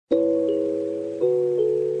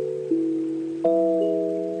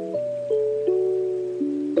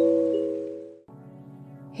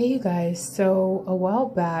guys, so a while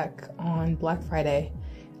back on Black Friday,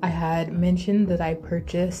 I had mentioned that I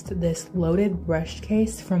purchased this loaded brush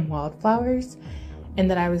case from Wildflowers and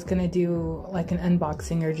that I was gonna do like an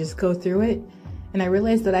unboxing or just go through it. And I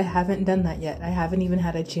realized that I haven't done that yet. I haven't even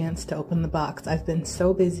had a chance to open the box. I've been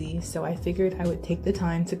so busy, so I figured I would take the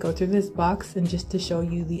time to go through this box and just to show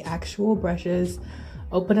you the actual brushes,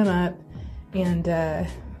 open them up, and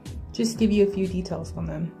just give you a few details on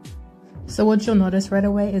them. So what you'll notice right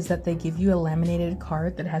away is that they give you a laminated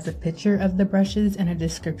card that has a picture of the brushes and a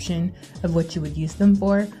description of what you would use them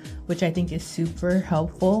for, which I think is super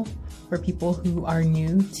helpful for people who are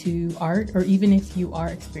new to art, or even if you are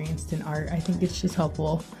experienced in art. I think it's just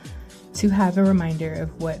helpful to have a reminder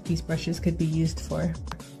of what these brushes could be used for.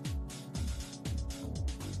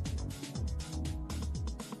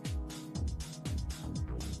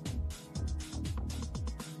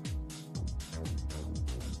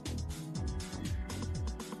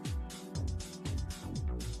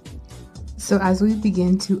 So as we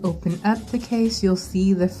begin to open up the case, you'll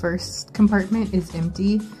see the first compartment is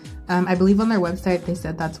empty. I believe on their website they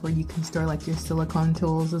said that's where you can store like your silicone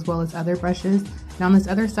tools as well as other brushes. And on this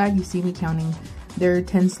other side, you see me counting, there are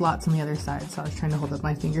 10 slots on the other side, so I was trying to hold up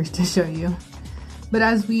my fingers to show you. But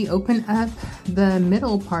as we open up the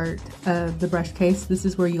middle part of the brush case, this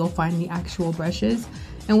is where you'll find the actual brushes.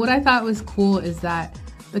 And what I thought was cool is that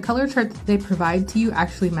the color chart that they provide to you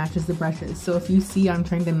actually matches the brushes. So if you see, I'm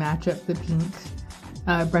trying to match up the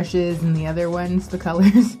pink brushes and the other ones, the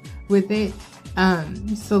colors with it.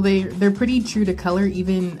 So they're pretty true to color.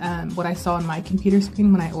 Even what I saw on my computer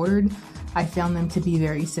screen when I ordered, I found them to be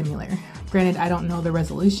very similar. Granted, I don't know the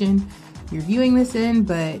resolution you're viewing this in,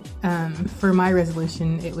 but for my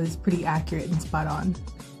resolution, it was pretty accurate and spot on.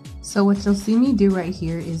 So what you'll see me do right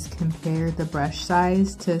here is compare the brush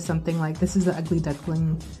size to something like, this is the Ugly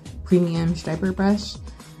Duckling Premium Striper brush.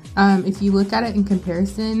 If you look at it in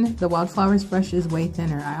comparison, the Wildflowers brush is way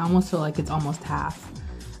thinner. I almost feel like it's almost half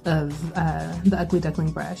of the Ugly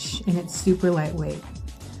Duckling brush, and it's super lightweight.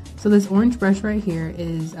 So this orange brush right here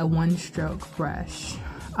is a one-stroke brush.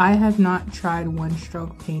 I have not tried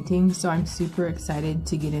one-stroke painting, so I'm super excited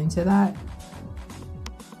to get into that.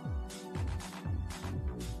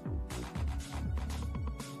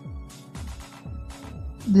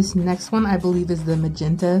 This next one I believe is the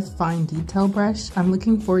Magenta Fine Detail brush. I'm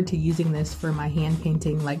looking forward to using this for my hand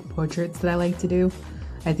painting like portraits that I like to do.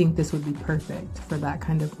 I think this would be perfect for that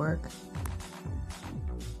kind of work.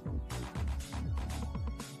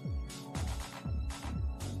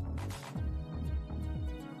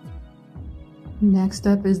 Next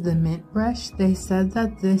up is the Mint brush. They said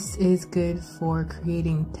that this is good for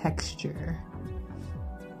creating texture.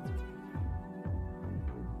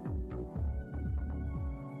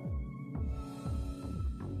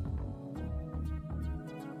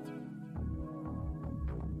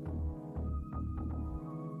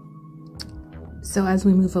 So as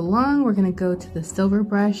we move along, we're gonna go to the silver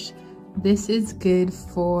brush. This is good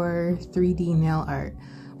for 3D nail art,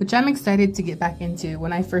 which I'm excited to get back into.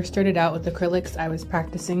 When I first started out with acrylics, I was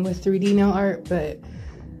practicing with 3D nail art, but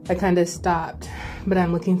I kind of stopped. But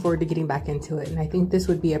I'm looking forward to getting back into it, and I think this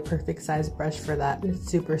would be a perfect size brush for that.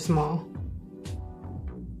 It's super small.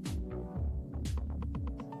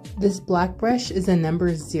 This black brush is a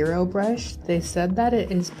number 0 brush. They said that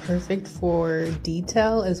it is perfect for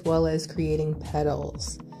detail as well as creating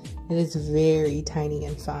petals. It is very tiny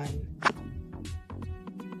and fine.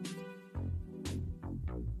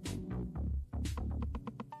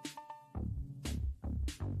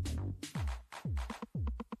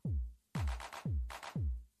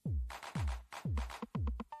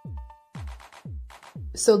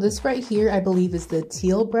 So this right here, I believe, is the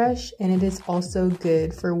teal brush, and it is also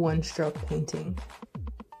good for one-stroke painting.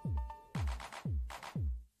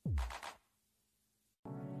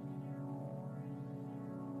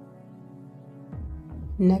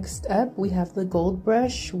 Next up, we have the gold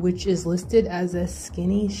brush, which is listed as a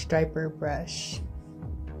skinny striper brush.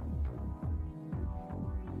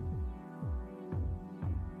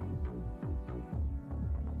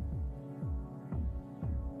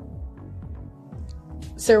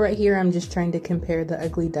 So right here, I'm just trying to compare the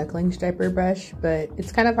Ugly Duckling Striper brush, but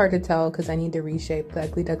it's kind of hard to tell because I need to reshape the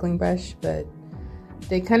Ugly Duckling brush, but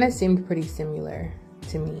they kind of seemed pretty similar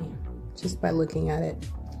to me, just by looking at it.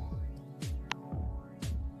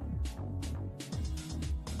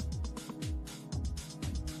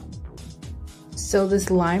 So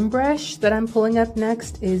this lime brush that I'm pulling up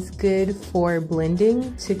next is good for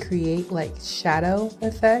blending to create like shadow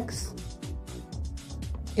effects.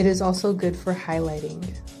 It is also good for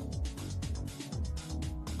highlighting.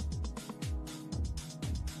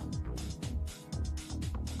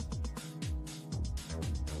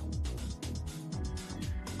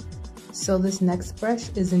 So this next brush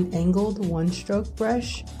is an angled one-stroke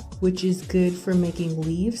brush, which is good for making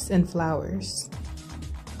leaves and flowers.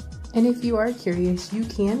 And if you are curious, you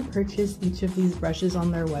can purchase each of these brushes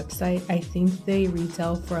on their website. I think they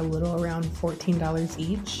retail for a little around $14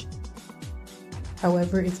 each.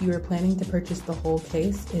 However, if you are planning to purchase the whole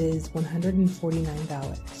case, it is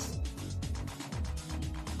 $149.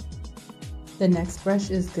 The next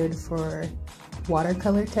brush is good for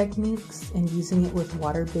watercolor techniques and using it with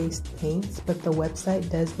water-based paints, but the website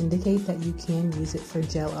does indicate that you can use it for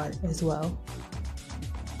gel art as well.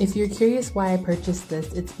 If you're curious why I purchased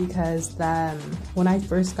this, it's because when I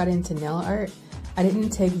first got into nail art, I didn't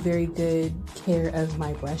take very good care of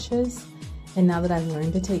my brushes, and now that I've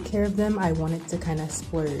learned to take care of them, I wanted to kind of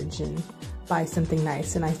splurge and buy something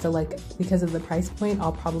nice, and I feel like because of the price point,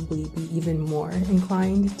 I'll probably be even more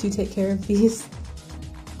inclined to take care of these.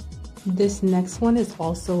 This next one is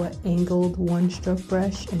also an angled one-stroke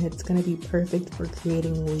brush, and it's going to be perfect for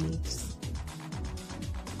creating leaves.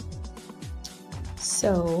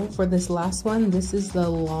 So for this last one, this is the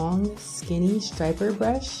long skinny striper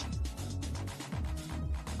brush.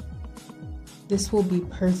 This will be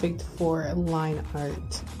perfect for line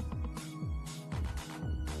art.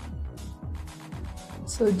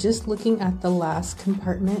 So just looking at the last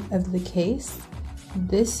compartment of the case,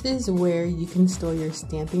 this is where you can store your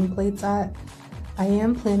stamping plates at. I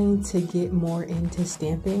am planning to get more into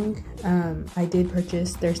stamping. I did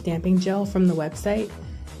purchase their stamping gel from the website,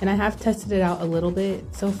 and I have tested it out a little bit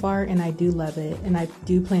so far, and I do love it, and I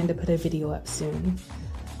do plan to put a video up soon.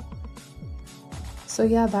 So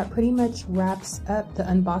yeah, that pretty much wraps up the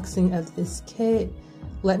unboxing of this kit.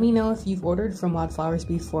 Let me know if you've ordered from Wildflowers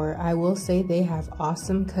before. I will say they have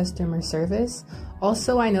awesome customer service.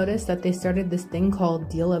 Also, I noticed that they started this thing called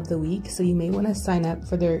Deal of the Week, so you may want to sign up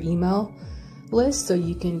for their email list so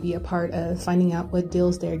you can be a part of finding out what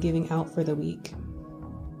deals they're giving out for the week.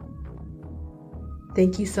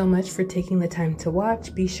 Thank you so much for taking the time to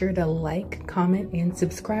watch. Be sure to like, comment, and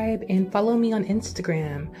subscribe, and follow me on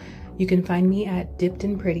Instagram. You can find me at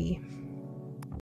dippedinpretty.